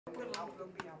आप लोग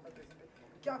भी यहाँ पर प्रेजेंट है,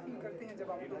 क्या फील करते हैं जब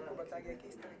आप लोगों को बताया गया कि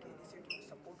इस तरह के इनिशिएटिव को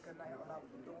सपोर्ट करना है, और आप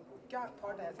लोगों को क्या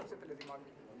थॉट है सबसे पहले दिमाग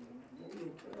में?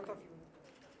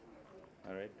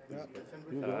 All right.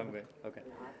 I'm good. Okay.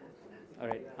 All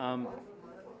right.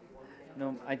 No,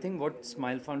 I think what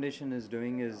Smile Foundation is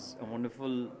doing is a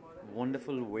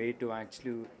wonderful way to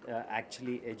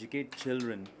actually educate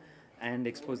children and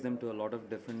expose them to a lot of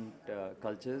different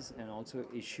cultures and also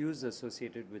issues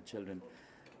associated with children.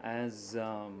 As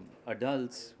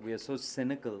adults, we are so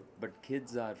cynical, but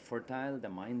kids are fertile,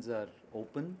 their minds are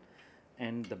open,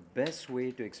 and the best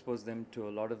way to expose them to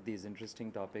a lot of these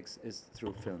interesting topics is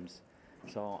through films.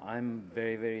 So I'm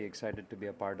very excited to be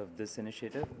a part of this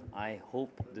initiative. I hope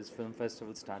this film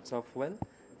festival starts off well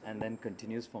and then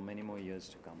continues for many more years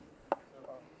to come.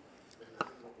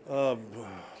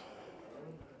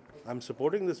 I'm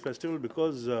supporting this festival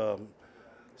because,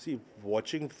 see,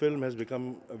 watching film has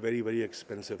become a very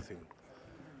expensive thing.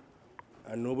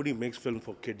 And nobody makes film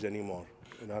for kids anymore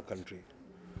in our country.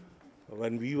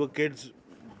 When we were kids,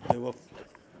 there were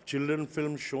children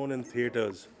films shown in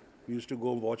theaters. We used to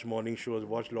go watch morning shows,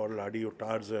 watch Laurel Hardy or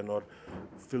Tarzan or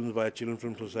films by Children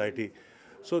Film Society.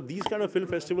 So these kind of film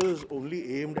festivals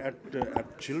only aimed at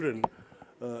children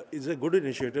is a good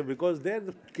initiative, because there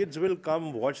the kids will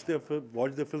come watch the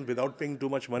film without paying too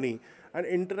much money and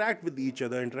interact with each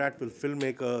other, interact with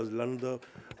filmmakers, learn the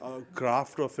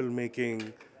craft of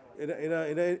filmmaking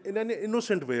in an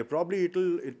innocent way. Probably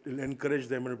it'll encourage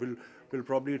them and will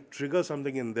probably trigger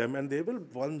something in them, and they will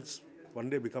one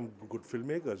day become good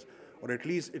filmmakers, or at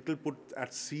least it will put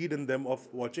that seed in them of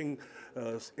watching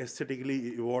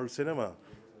aesthetically evolved cinema,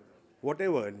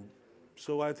 whatever. And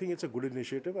so I think it's a good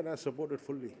initiative and I support it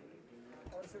fully.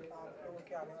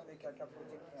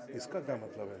 इसका क्या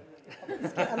मतलब है?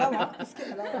 इसके अलावा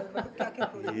क्या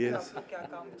project आपको क्या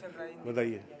काम चल रहा है?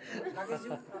 बताइए। नागेश जी,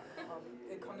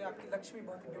 एक हमने आपकी लक्ष्मी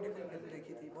बहुत ब्यूटीफुल फिल्म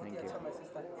देखी थी, बहुत ही अच्छा मैसेज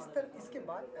था। इसके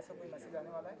बाद ऐसा कोई मैसेज आने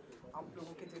वाला है आप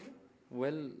लोगों के जरिए?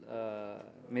 Well,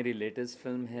 मेरी लेटेस्ट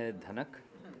फिल्म है धनक,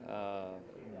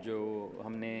 जो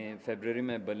हमने फरवरी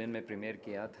में बर्लिन में प्रीमियर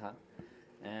किया था,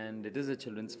 and it is a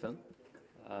children's film.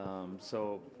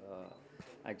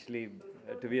 Actually,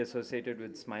 to be associated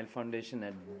with Smile Foundation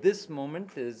at this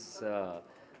moment is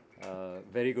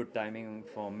very good timing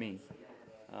for me.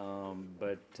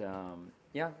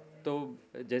 Yeah, तो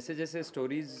जैसे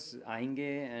stories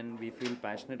आएंगे and we feel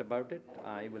passionate about it,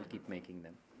 I will keep making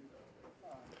them.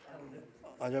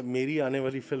 अच्छा, मेरी आने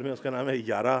वाली film है, उसका नाम है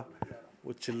यारा।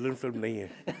 वो चिल्ड्रन फिल्म नहीं है।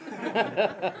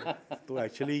 तो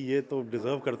एक्चुअली ये तो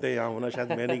डिज़र्व करते हैं यहाँ होना,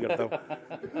 शायद मैं नहीं करता।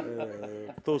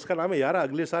 तो उसका नाम है यारा।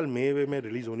 अगले साल मई में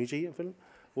रिलीज़ होनी चाहिए फिल्म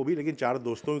वो भी, लेकिन 4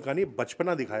 दोस्तों की कहानी,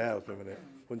 बचपना दिखाया है उसमें मैंने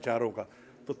उन चारों का।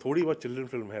 तो थोड़ी बहुत चिल्ड्रन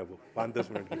फिल्म है वो,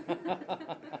 5-10 मिनट की।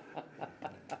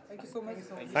 Thank you so much.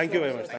 Thank you very much.